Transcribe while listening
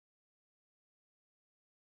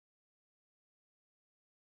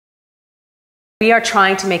We are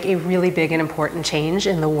trying to make a really big and important change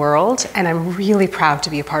in the world, and I'm really proud to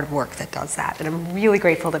be a part of work that does that. And I'm really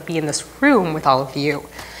grateful to be in this room with all of you.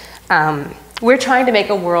 We're trying to make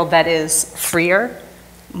a world that is freer,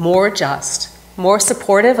 more just, more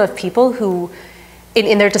supportive of people who,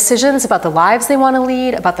 in their decisions about the lives they want to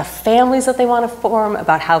lead, about the families that they want to form,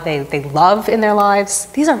 about how they love in their lives.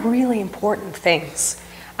 These are really important things.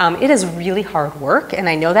 It is really hard work, and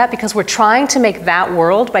I know that because we're trying to make that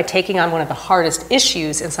world by taking on one of the hardest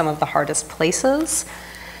issues in some of the hardest places.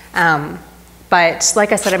 But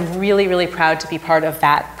like I said, I'm really, really proud to be part of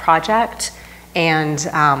that project, and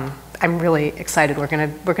I'm really excited. We're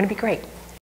gonna be great.